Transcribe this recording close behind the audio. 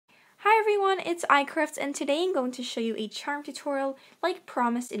everyone, it's iCrafts, and today I'm going to show you a charm tutorial like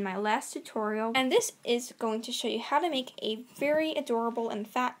promised in my last tutorial. And this is going to show you how to make a very adorable and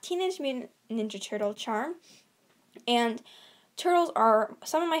fat Teenage Mutant Ninja Turtle charm. And turtles are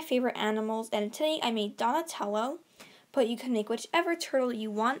some of my favorite animals, and today I made Donatello, but you can make whichever turtle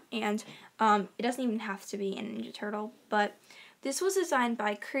you want, and it doesn't even have to be a Ninja Turtle. But this was designed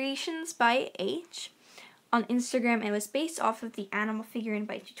by Creations by H on Instagram, and it was based off of the animal figurine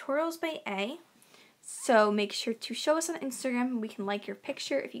by Tutorials by A. So make sure to show us on Instagram, and we can like your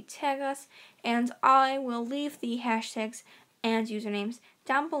picture if you tag us, and I will leave the hashtags and usernames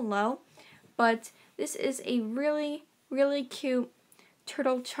down below. But this is a really, really cute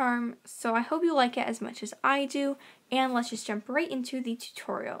turtle charm, so I hope you like it as much as I do, and let's just jump right into the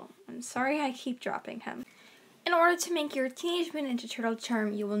tutorial. I'm sorry I keep dropping him. In order to make your Teenage Mutant Ninja Turtle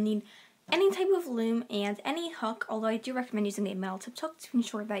charm, you will need any type of loom and any hook, although I do recommend using a metal tipped hook to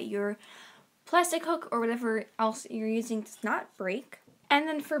ensure that your plastic hook or whatever else you're using does not break. And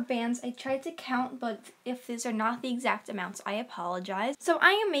then for bands, I tried to count, but if these are not the exact amounts, I apologize. So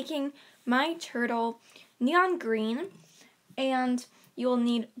I am making my turtle neon green, and you will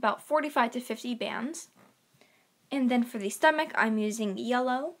need about 45 to 50 bands. And then for the stomach, I'm using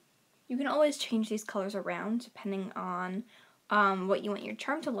yellow. You can always change these colors around depending on what you want your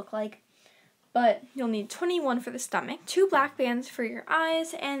charm to look like. But you'll need 21 for the stomach, 2 black bands for your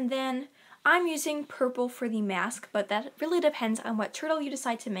eyes, and then I'm using purple for the mask, but that really depends on what turtle you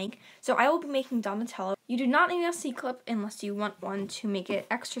decide to make. So I will be making Donatello. You do not need a C-clip unless you want one to make it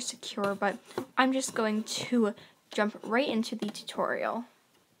extra secure, but I'm just going to jump right into the tutorial.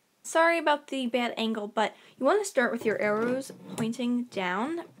 Sorry about the bad angle, but you want to start with your arrows pointing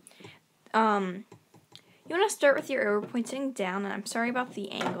down. You want to start with your arrow pointing down, and I'm sorry about the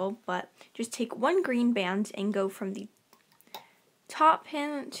angle, but just take one green band and go from the top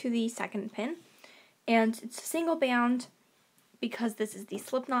pin to the second pin. And it's a single band because this is the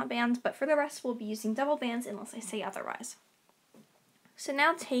slip knot band, but for the rest we'll be using double bands unless I say otherwise. So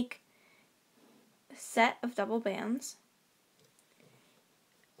now take a set of double bands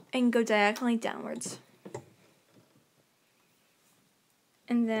and go diagonally downwards.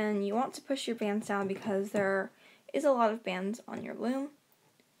 And then you want to push your bands down because there is a lot of bands on your loom.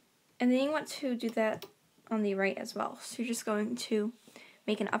 And then you want to do that on the right as well. So you're just going to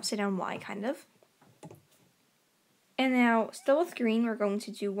make an upside down Y kind of. And now, still with green, we're going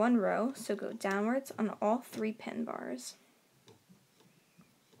to do one row. So go downwards on all 3 pin bars.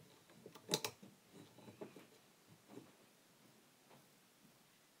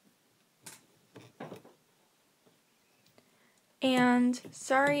 And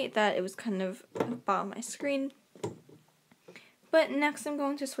sorry that it was kind of at the bottom of my screen. But next I'm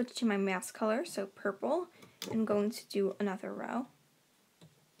going to switch to my mask color, so purple. I'm going to do another row.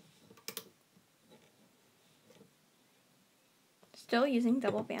 Still using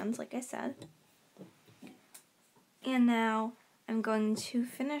double bands like I said. And now I'm going to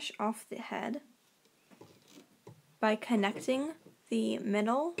finish off the head by connecting the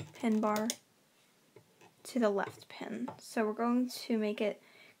middle pin bar to the left pin. So we're going to make it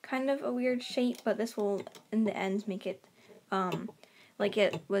kind of a weird shape, but this will in the end make it like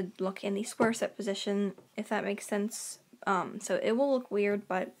it would look in the square set position, if that makes sense. So it will look weird,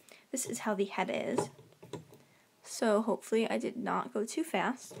 but this is how the head is. So hopefully I did not go too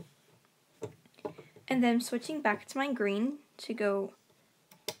fast. And then switching back to my green to go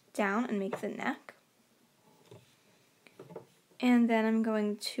down and make the neck. And then I'm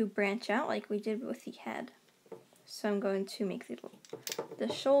going to branch out like we did with the head. So I'm going to make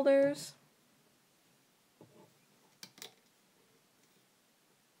the shoulders.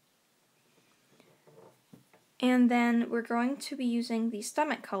 And then we're going to be using the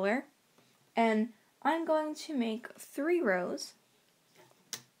stomach color. And I'm going to make 3 rows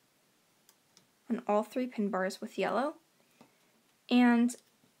on all 3 pin bars with yellow. And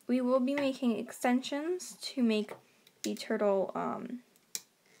we will be making extensions to make the turtle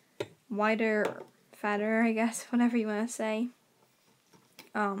wider, fatter, I guess, whatever you want to say.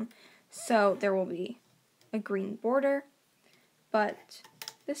 So there will be a green border, but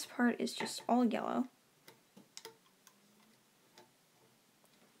this part is just all yellow.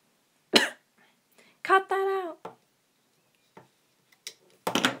 Cut that out!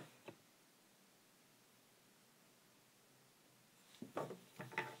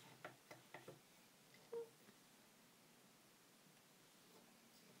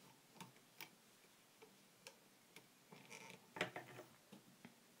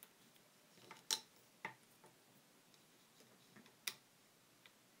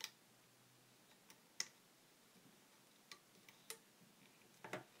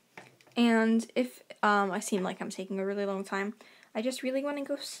 And if I seem like I'm taking a really long time, I just really want to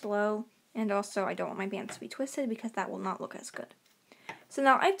go slow, and also I don't want my bands to be twisted because that will not look as good. So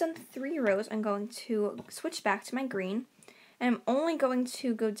now I've done 3 rows, I'm going to switch back to my green, and I'm only going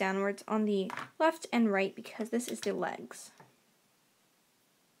to go downwards on the left and right because this is the legs.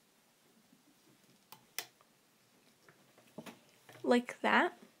 Like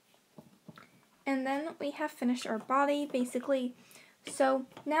that. And then we have finished our body, basically. So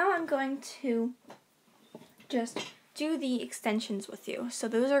now I'm going to just do the extensions with you. So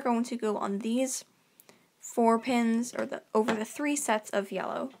those are going to go on these 4 pins, or over the 3 sets of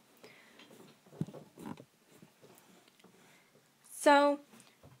yellow. So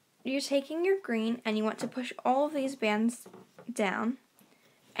you're taking your green and you want to push all of these bands down,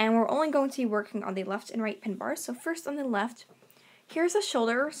 and we're only going to be working on the left and right pin bars. So first on the left, here's the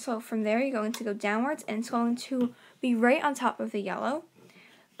shoulder, so from there you're going to go downwards, and it's going to be right on top of the yellow,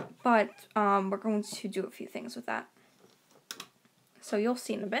 but we're going to do a few things with that. So you'll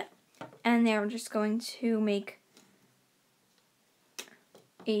see in a bit. And now we're just going to make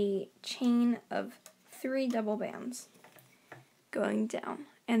a chain of 3 double bands going down.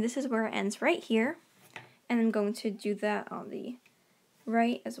 And this is where it ends right here. And I'm going to do that on the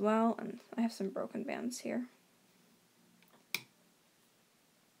right as well, and I have some broken bands here.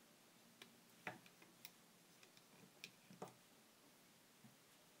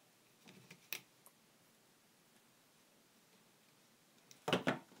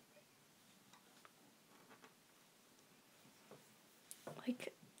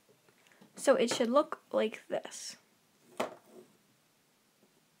 So it should look like this.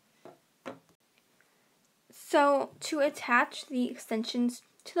 So to attach the extensions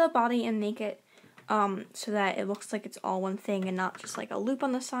to the body and make it so that it looks like it's all one thing and not just like a loop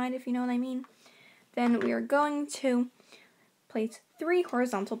on the side, if you know what I mean, then we are going to place 3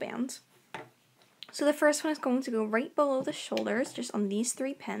 horizontal bands. So the first one is going to go right below the shoulders, just on these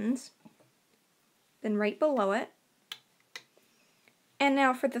 3 pins, then right below it. And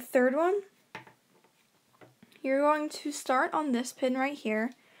now for the third one, you're going to start on this pin right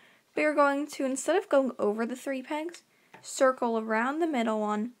here, but you're going to, instead of going over the 3 pegs, circle around the middle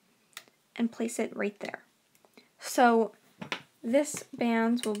one and place it right there. So this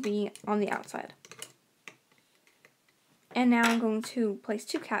band will be on the outside. And now I'm going to place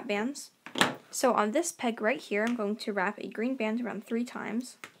 2 cap bands. So on this peg right here, I'm going to wrap a green band around 3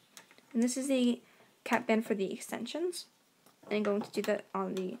 times. And this is the cap band for the extensions. And I'm going to do that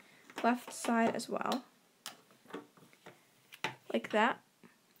on the left side as well. Like that.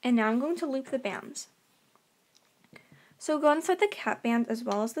 And now I'm going to loop the bands. So go inside the cap band as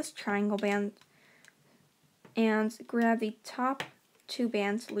well as this triangle band and grab the top 2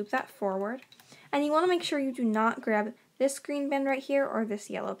 bands, loop that forward. And you want to make sure you do not grab this green band right here or this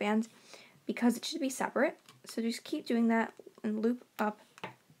yellow band because it should be separate. So just keep doing that and loop up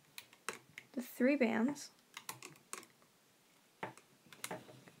the 3 bands.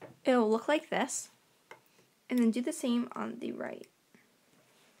 It'll look like this. And then do the same on the right.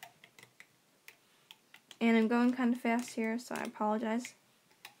 And I'm going kind of fast here, so I apologize.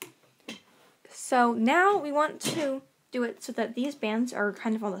 So now we want to do it so that these bands are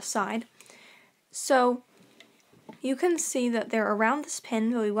kind of on the side. So you can see that they're around this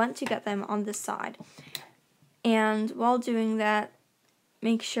pin, but we want to get them on this side. And while doing that,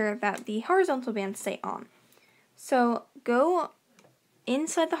 make sure that the horizontal bands stay on. So go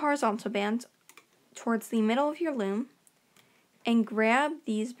inside the horizontal band towards the middle of your loom and grab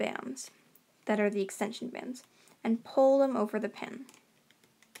these bands that are the extension bands and pull them over the pin.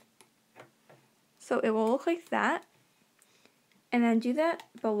 So it will look like that, and then do that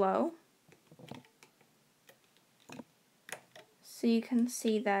below so you can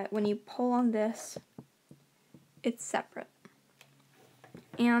see that when you pull on this, it's separate.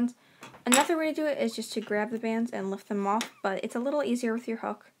 And another way to do it is just to grab the bands and lift them off, but it's a little easier with your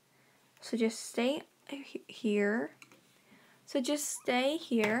hook. So just stay here. So just stay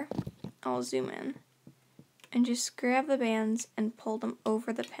here. I'll zoom in. And just grab the bands and pull them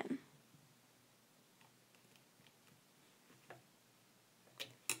over the pin.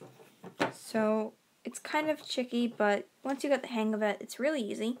 So it's kind of tricky, but once you get the hang of it, it's really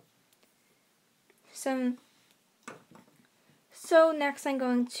easy. So next I'm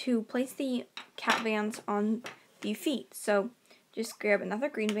going to place the cap bands on the feet. So just grab another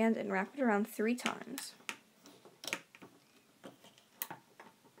green band and wrap it around 3 times.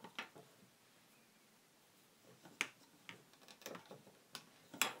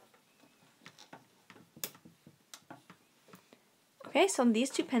 Okay, so on these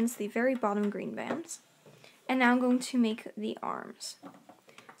 2 pins, the very bottom green bands. And now I'm going to make the arms.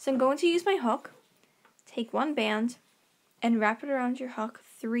 So I'm going to use my hook, take one band, and wrap it around your hook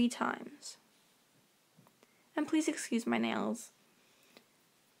 3 times. And please excuse my nails.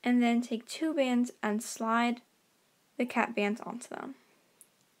 And then take 2 bands and slide the cat bands onto them.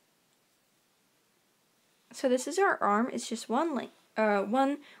 So this is our arm. It's just one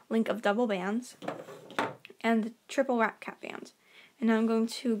link of double bands and the triple wrap cat band. And now I'm going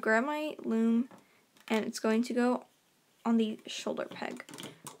to grab my loom, and it's going to go on the shoulder peg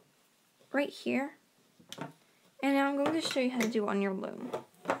right here. And now I'm going to show you how to do it on your loom.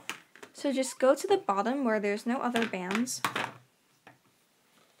 So just go to the bottom where there's no other bands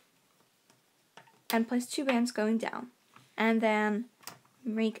and place 2 bands going down, and then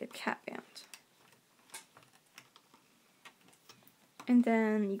make a cat band. And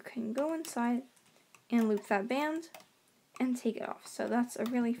then you can go inside and loop that band and take it off. So that's a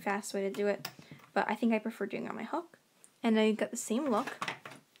really fast way to do it, but I think I prefer doing it on my hook. And now you've got the same look.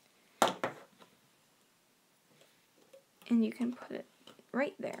 And you can put it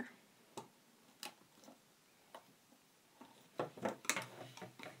right there.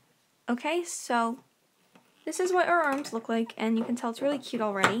 Okay, so this is what our arms look like, and you can tell it's really cute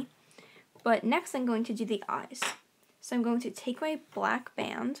already. But next I'm going to do the eyes. So I'm going to take my black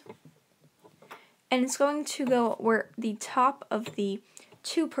band, and it's going to go where the top of the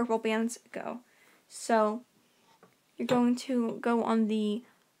 2 purple bands go. So you're going to go on the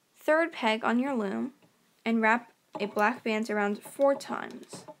 3rd peg on your loom and wrap a black band around 4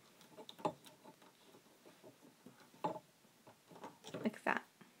 times. Like that.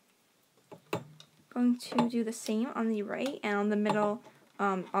 Going to do the same on the right, and on the middle,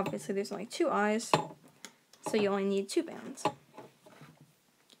 obviously there's only 2 eyes, so you only need 2 bands.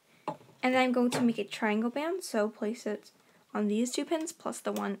 And then I'm going to make a triangle band, so place it on these 2 pins plus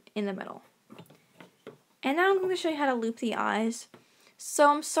the one in the middle. And now I'm going to show you how to loop the eyes. So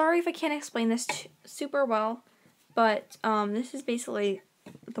I'm sorry if I can't explain this super well, but this is basically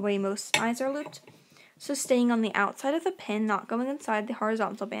the way most eyes are looped. So staying on the outside of the pin, not going inside the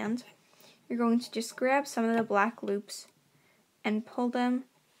horizontal band, you're going to just grab some of the black loops and pull them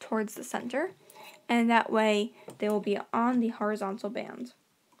towards the center, and that way they will be on the horizontal band.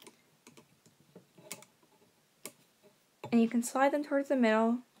 And you can slide them towards the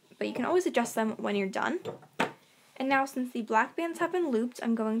middle, but you can always adjust them when you're done. And now, since the black bands have been looped,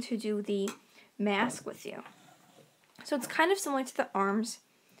 I'm going to do the mask with you. So it's kind of similar to the arms,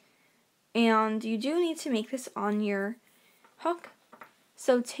 and you do need to make this on your hook.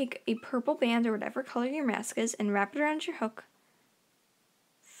 So take a purple band or whatever color your mask is and wrap it around your hook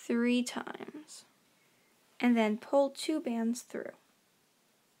 3 times. And then pull 2 bands through.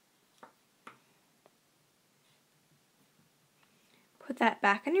 Put that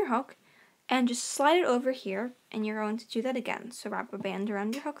back on your hook and just slide it over here, and you're going to do that again. So wrap a band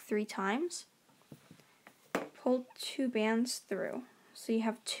around your hook 3 times. Pull 2 bands through. So you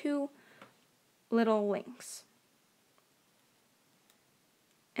have 2 little links.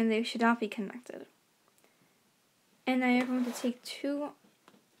 And they should not be connected. And now you're going to take 2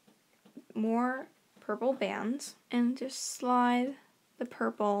 more purple bands and just slide the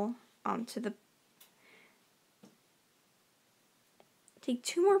purple onto the... Take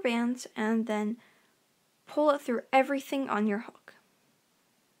 2 more bands and then pull it through everything on your hook.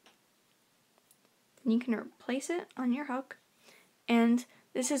 Then you can replace it on your hook, and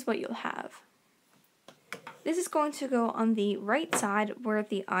this is what you'll have. This is going to go on the right side where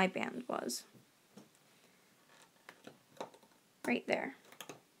the eye band was. Right there.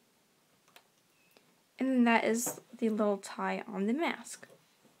 And then that is the little tie on the mask.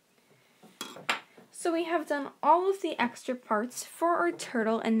 So we have done all of the extra parts for our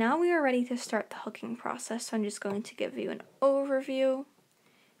turtle, and now we are ready to start the hooking process. So I'm just going to give you an overview.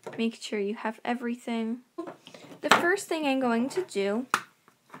 Make sure you have everything. The first thing I'm going to do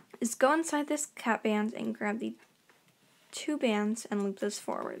is go inside this cat band and grab the 2 bands and loop those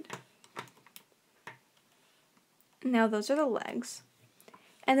forward. Now those are the legs.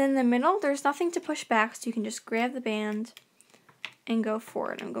 And then in the middle, there's nothing to push back, so you can just grab the band and go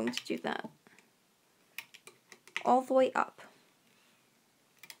forward. I'm going to do that all the way up.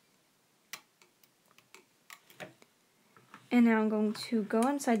 And now I'm going to go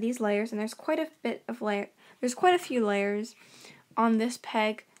inside these layers, and there's quite a few layers on this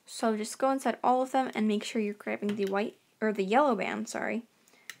peg, so just go inside all of them and make sure you're grabbing the yellow band, sorry.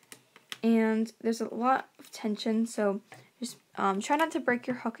 And there's a lot of tension, so just try not to break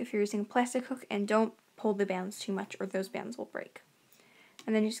your hook if you're using a plastic hook, and don't pull the bands too much or those bands will break.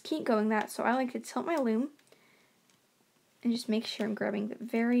 And then just keep going that. So I like to tilt my loom and just make sure I'm grabbing the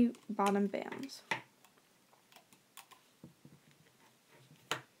very bottom bands.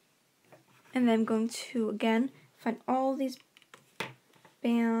 And then I'm going to, again, find all these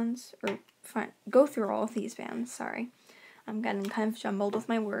bands, or go through all of these bands, sorry. I'm getting kind of jumbled with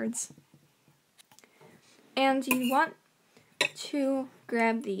my words. And you want to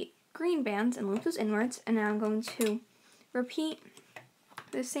grab the green bands and loop those inwards, and now I'm going to repeat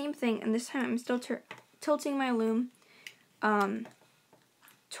the same thing, and this time I'm still tilting my loom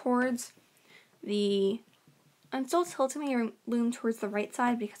towards the, I'm still tilting my loom towards the right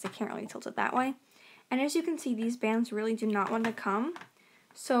side because I can't really tilt it that way. And as you can see, these bands really do not want to come,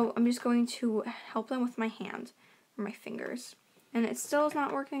 so I'm just going to help them with my hand or my fingers. And it still is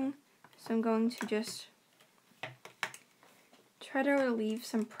not working, so I'm going to just try to relieve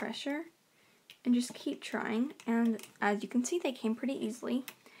some pressure and just keep trying. And as you can see, they came pretty easily.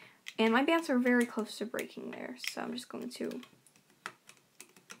 And my bands are very close to breaking there, so I'm just going to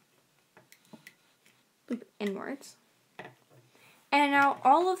loop inwards. And now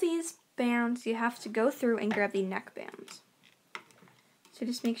all of these bands, you have to go through and grab the neck bands. So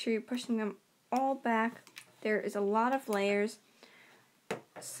just make sure you're pushing them all back. There is a lot of layers.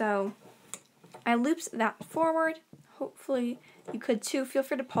 So I looped that forward. Hopefully you could too. Feel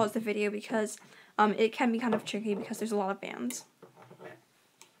free to pause the video because it can be kind of tricky because there's a lot of bands.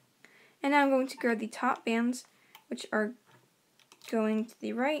 And now I'm going to grab the top bands, which are going to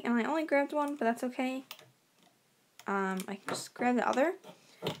the right, and I only grabbed one, but that's okay. I can just grab the other,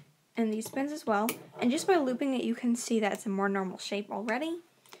 and these pins as well. And just by looping it, you can see that it's a more normal shape already.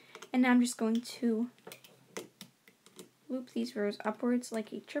 And now I'm just going to loop these rows upwards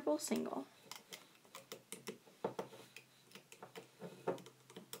like a triple single.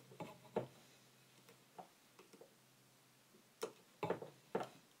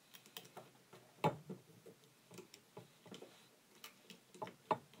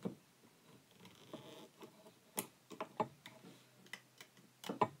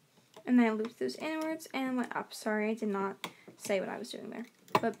 And then I looped those inwards and went up. Sorry, I did not say what I was doing there.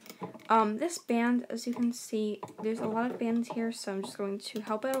 But this band, as you can see, there's a lot of bands here, so I'm just going to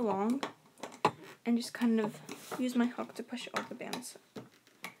help it along and just kind of use my hook to push all the bands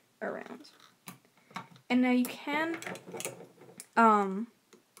around. And now you can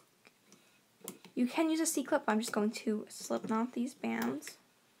use a C-clip. I'm just going to slip knot these bands.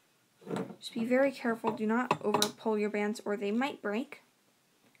 Just be very careful. Do not over pull your bands or they might break.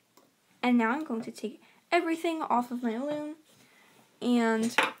 And now I'm going to take everything off of my loom,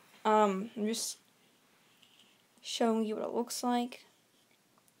 and I'm just showing you what it looks like.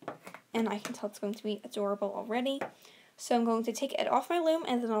 And I can tell it's going to be adorable already. So I'm going to take it off my loom,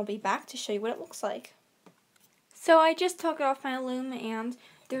 and then I'll be back to show you what it looks like. So I just took it off my loom, and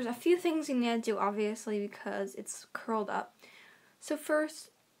there's a few things you need to do, obviously, because it's curled up. So first,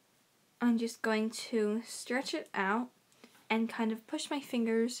 I'm just going to stretch it out and kind of push my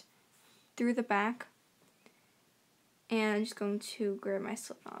fingers through the back, and I'm just going to grab my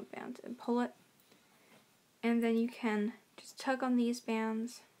slip-knot band and pull it, and then you can just tug on these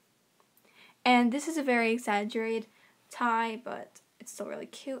bands. And this is a very exaggerated tie, but it's still really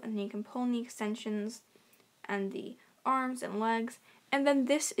cute, and then you can pull in the extensions and the arms and legs, and then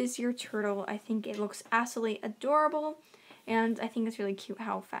this is your turtle. I think it looks absolutely adorable, and I think it's really cute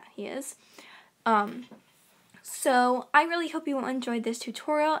how fat he is. So I really hope you enjoyed this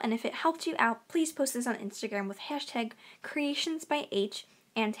tutorial, and if it helped you out, please post this on Instagram with hashtag creationsbyh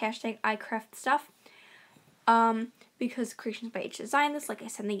and hashtag iCraftStuff, because Creations by H designed this, like I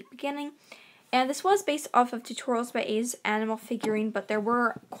said in the beginning. And this was based off of Tutorials by A's animal figurine, but there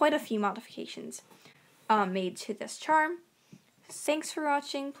were quite a few modifications made to this charm. Thanks for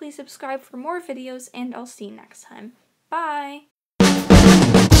watching. Please subscribe for more videos, and I'll see you next time. Bye!